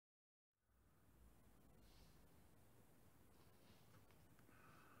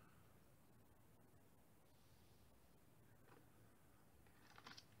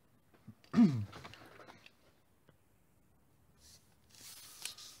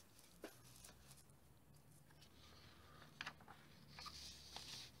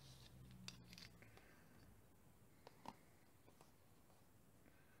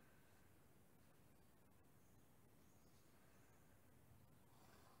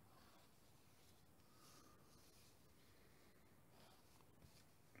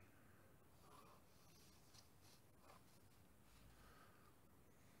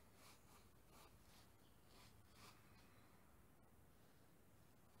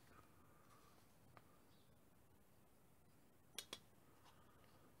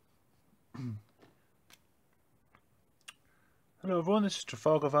Hello everyone, this is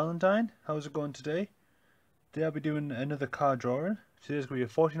Travalgar Valentine. How's it going today? Today I'll be doing another car drawing. Today's going to be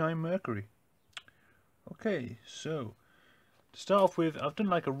a 49 Mercury. Okay, so to start off with, I've done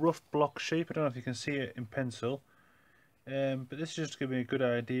like a rough block shape. I don't know if you can see it in pencil, but this is just to give me a good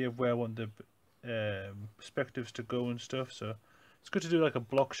idea of where I want the perspectives to go and stuff. So it's good to do like a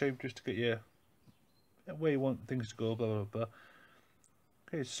block shape just to get you where you want things to go, blah blah blah.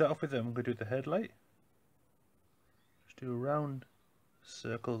 Okay, to start off with, I'm going to do the headlight. Just do a round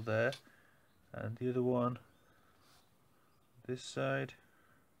circle there, and the other one this side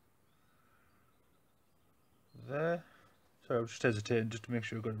there. Sorry, I'm just hesitating just to make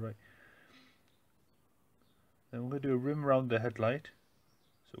sure I got it right. Then we're going to do a rim around the headlight,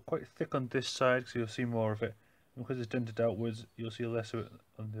 so quite thick on this side so you'll see more of it, and because it's dented outwards you'll see less of it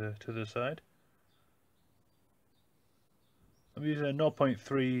on the to the side. I'm using a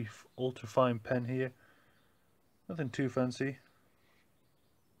 0.3 ultra fine pen here, nothing too fancy.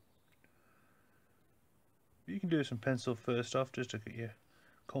 But you can do some pencil first off just to get your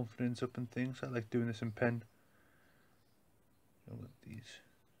confidence up and things. I like doing this in pen. I've got these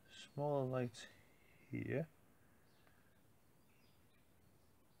smaller lights here.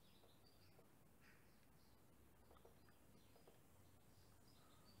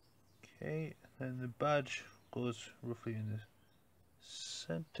 Okay, and then the badge goes roughly in the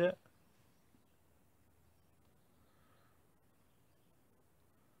center.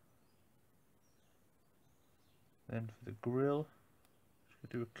 Then for the grille, just going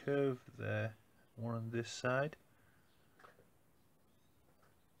to do a curve there, one on this side.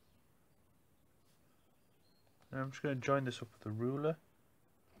 And I'm just going to join this up with a ruler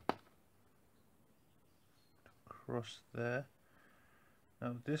across there.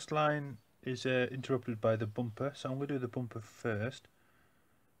 Now this line is interrupted by the bumper, so I'm going to do the bumper first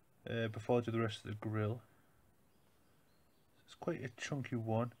before I do the rest of the grille. It's quite a chunky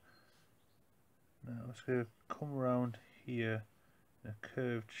one. Now I'm just going to come around here in a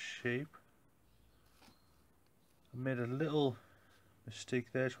curved shape. I made a little mistake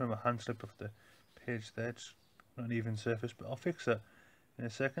there, just when my hand slipped off the page there, it's not an even surface, but I'll fix that in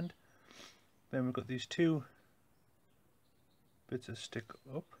a second. Then we've got these two bits that stick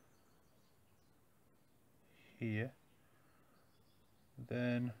up here.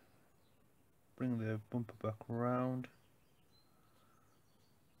 Then bring the bumper back round.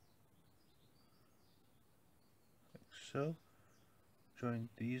 So, join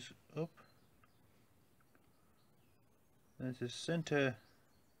these up. There's the center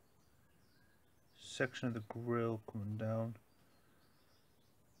section of the grille coming down.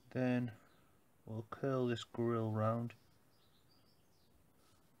 Then we'll curl this grille round,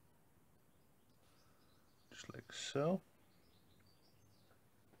 just like so.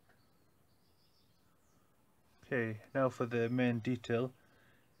 Okay, now for the main detail.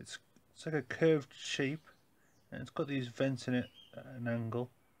 It's like a curved shape, and it's got these vents in it at an angle,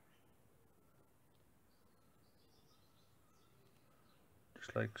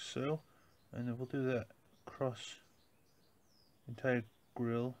 just like so. And then we'll do that across the entire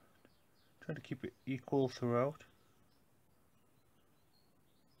grille, trying to keep it equal throughout.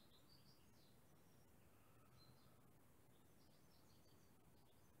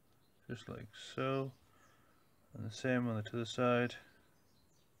 Just like so, and the same on the other side.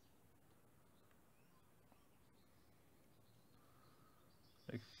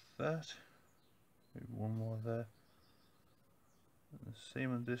 Like that. Maybe one more there. And the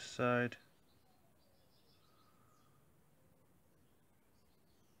same on this side.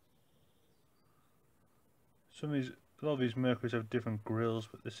 A lot of these Mercuries have different grills,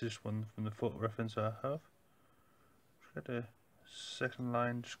 but this is one from the photo reference I have. Just got a second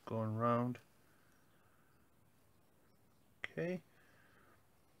line just going round. Okay.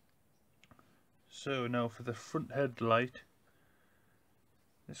 So now for the front headlight,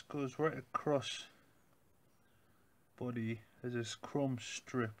 this goes right across body. There's this chrome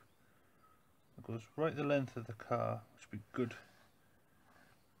strip that goes right the length of the car, which would be good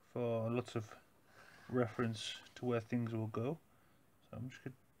for lots of reference to where things will go. So I'm just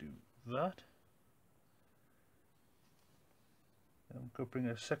going to do that. I'm going to bring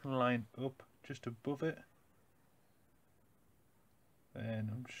a second line up just above it, and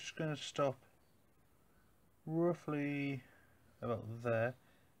I'm just going to stop roughly about there.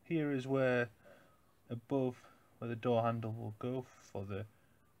 Here is where above where the door handle will go for the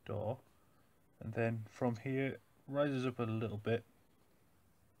door, and then from here it rises up a little bit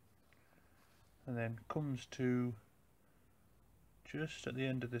and then comes to just at the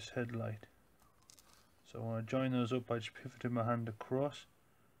end of this headlight. So I want to join those up by just pivoting my hand across,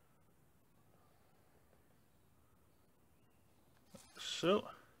 so.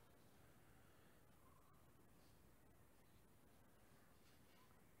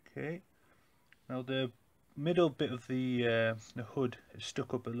 Okay, now the middle bit of the hood is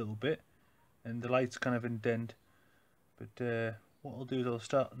stuck up a little bit and the light's kind of indent, but what I'll do is I'll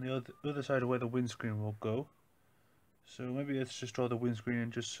start on the other side of where the windscreen will go. So maybe let's just draw the windscreen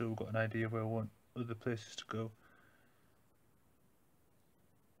in just so we've got an idea of where I want other places to go.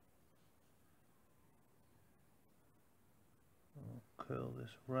 I'll curl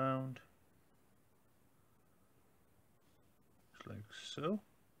this round, just like so.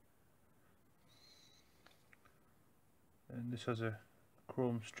 And this has a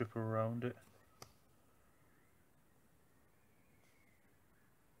chrome strip around it.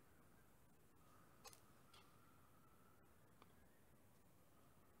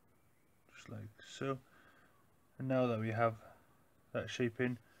 Just like so. And now that we have that shape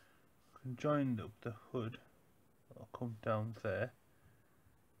in, we can join up the hood. I'll come down there,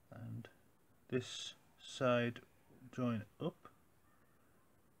 and this side join up.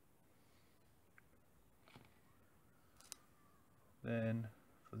 Then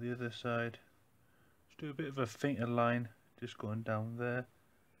for the other side, just do a bit of a fainter line, just going down there.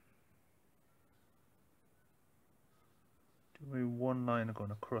 Do maybe one line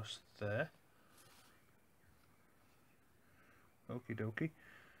going across there. Okie dokie.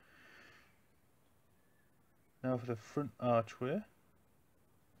 Now for the front archway,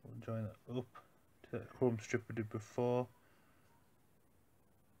 we'll join that up to that chrome strip we did before.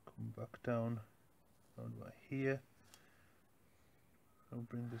 Come back down around about here. I'll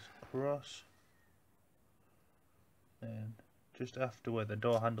bring this across. And just after where the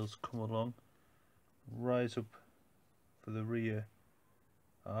door handles come along, rise up for the rear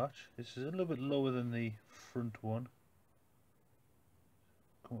arch. This is a little bit lower than the front one.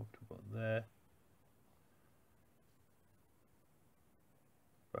 Come up to about there.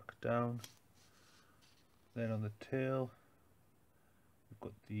 Back down. Then on the tail, we've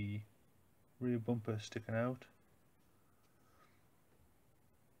got the rear bumper sticking out.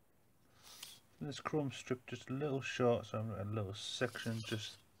 And this chrome strip just a little short, so I'm got a little section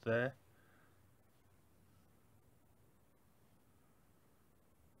just there.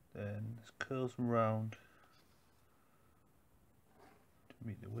 Then this curls round to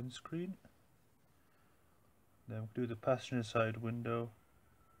meet the windscreen. Then we'll do the passenger side window.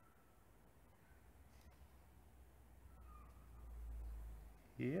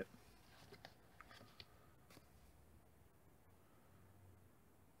 Yep.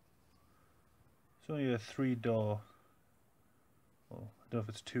 It's only a 3-door. Well, I don't know if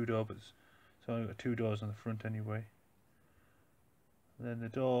it's 2-door, but it's only got 2 doors on the front anyway. And then the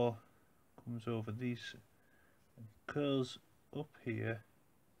door comes over these and curls up here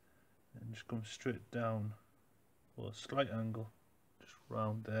and just comes straight down, or a slight angle, just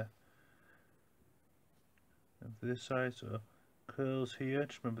round there. And for this side, so curls here.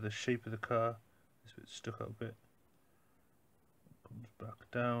 Just remember the shape of the car. This bit stuck out a bit. Comes back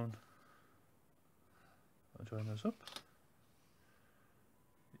down. I'll join those up.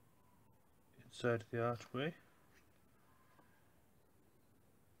 Inside the archway.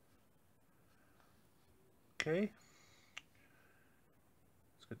 Okay.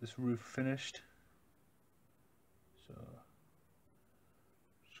 Let's get this roof finished. So,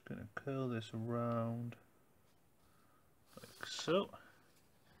 just going to curl this around like so.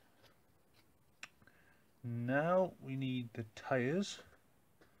 Now we need the tires.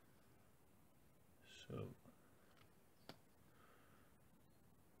 So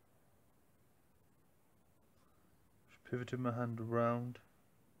just pivoting my hand around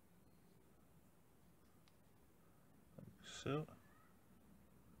like so.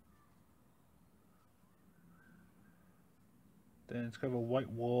 Then it's got a white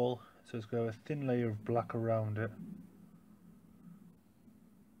wall, so it's got a thin layer of black around it.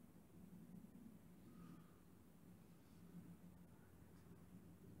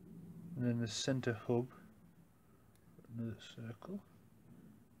 And then the center hub, another circle,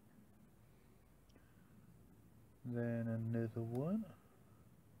 then another one,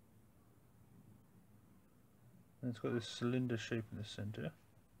 and it's got this cylinder shape in the center,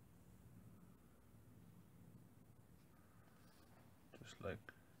 just like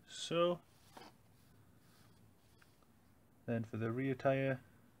so. Then for the rear tire,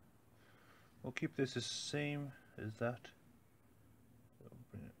 we'll keep this the same as that. So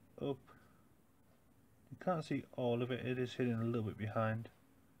bring it up. You can't see all of it, it is hidden a little bit behind.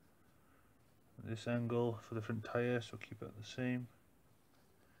 This angle for the front tire, so keep it the same.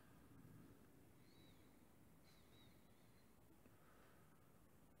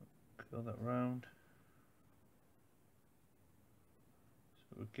 Curl that round.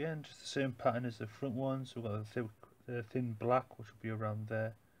 So again, just the same pattern as the front one. So we've got the thin black, which will be around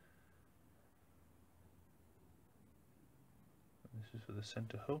there. And this is for the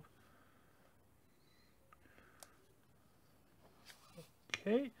center hub.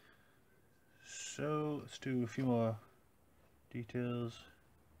 Okay, so let's do a few more details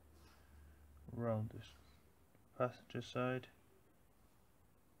around this passenger side,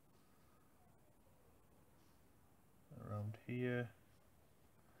 around here.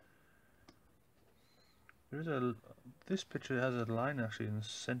 This picture has a line actually in the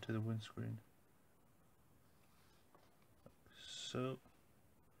center of the windscreen. So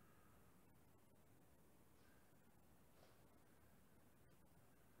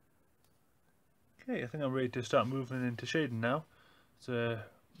okay, I think I'm ready to start moving into shading now. The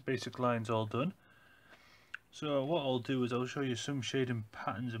basic line's all done. So what I'll do is I'll show you some shading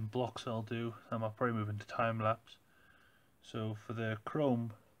patterns and blocks I'll do, and I'll probably move into time lapse. So for the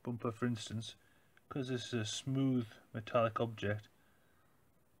chrome bumper, for instance, because this is a smooth metallic object,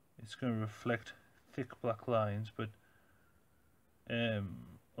 it's going to reflect thick black lines, but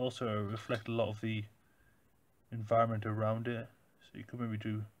also reflect a lot of the environment around it. So you could maybe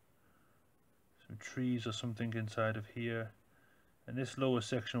do some trees or something inside of here, and this lower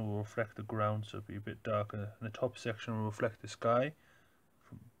section will reflect the ground, so it'll be a bit darker, and the top section will reflect the sky,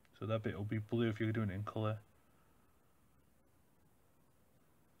 so that bit will be blue if you're doing it in colour.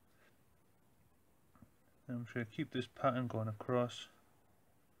 I'm just going to keep this pattern going across.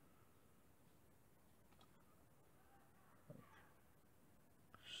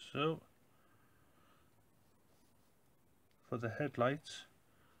 So for the headlights,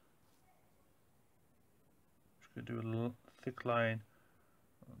 I'm just going to do a little thick line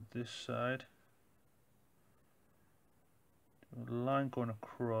on this side, do a line going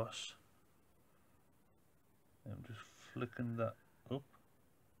across, and I'm just flicking that up.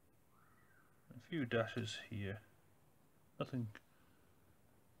 A few dashes here. Nothing.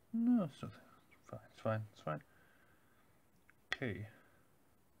 No, it's nothing. It's fine. It's fine. It's fine. Okay.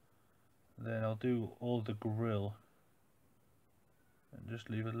 Then I'll do all the grill and just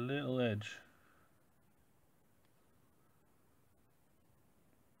leave a little edge.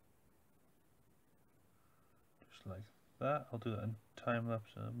 Just like that. I'll do that in time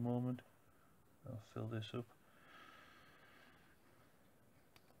lapse in a moment. I'll fill this up.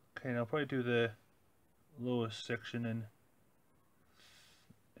 Okay, now I'll probably do the lowest section in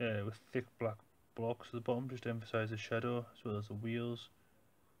with thick black blocks at the bottom, just to emphasize the shadow as well as the wheels.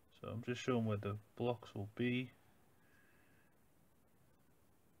 So I'm just showing where the blocks will be.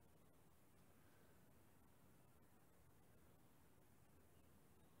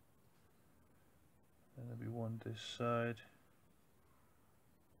 And there'll be one this side.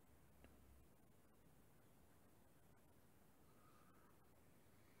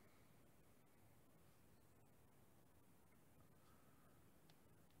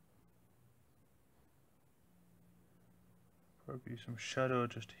 Probably some shadow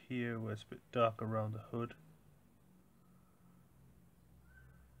just here where it's a bit dark around the hood.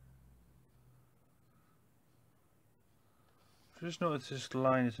 Just notice this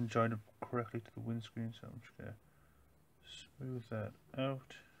line isn't joined up correctly to the windscreen, so I'm just going to smooth that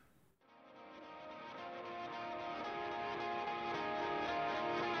out.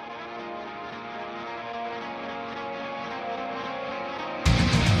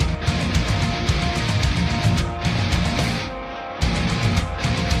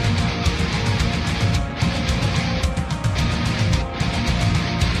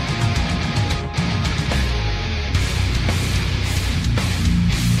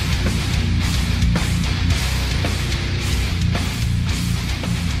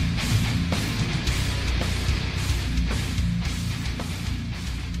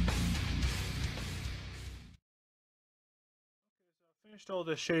 Finished all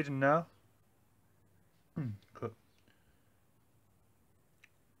the shading now. Cool.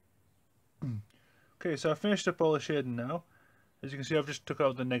 Okay, so I finished up all the shading now. As you can see, I've just took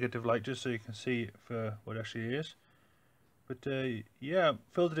out the negative light just so you can see it for what it actually is. But yeah,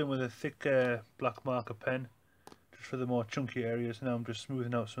 filled it in with a thick black marker pen just for the more chunky areas. Now I'm just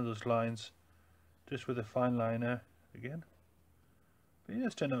smoothing out some of those lines just with a fine liner again. But yeah,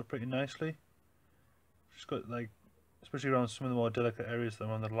 it's turned out pretty nicely. Just got like, especially around some of the more delicate areas that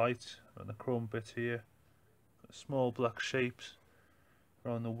are on the lights, around the chrome bits here. Got small black shapes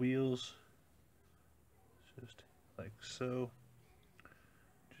around the wheels, just like so.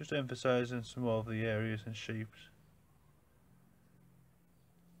 Just emphasising some more of the areas and shapes.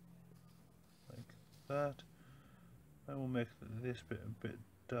 Like that. I will make this bit a bit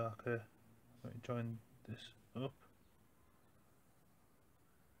darker. Let me join this up.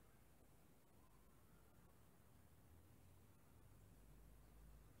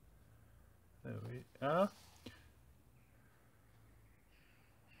 There we are.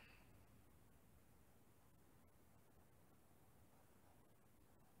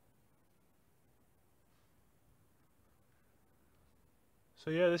 So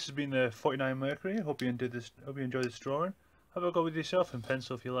yeah, this has been the 49 Mercury. Hope you enjoyed this. Hope you enjoyed this drawing. Have a go with yourself in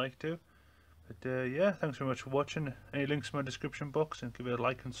pencil if you like to. But yeah, thanks very much for watching. Any links in my description box, and give it a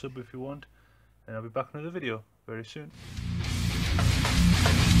like and sub if you want. And I'll be back in another video very soon.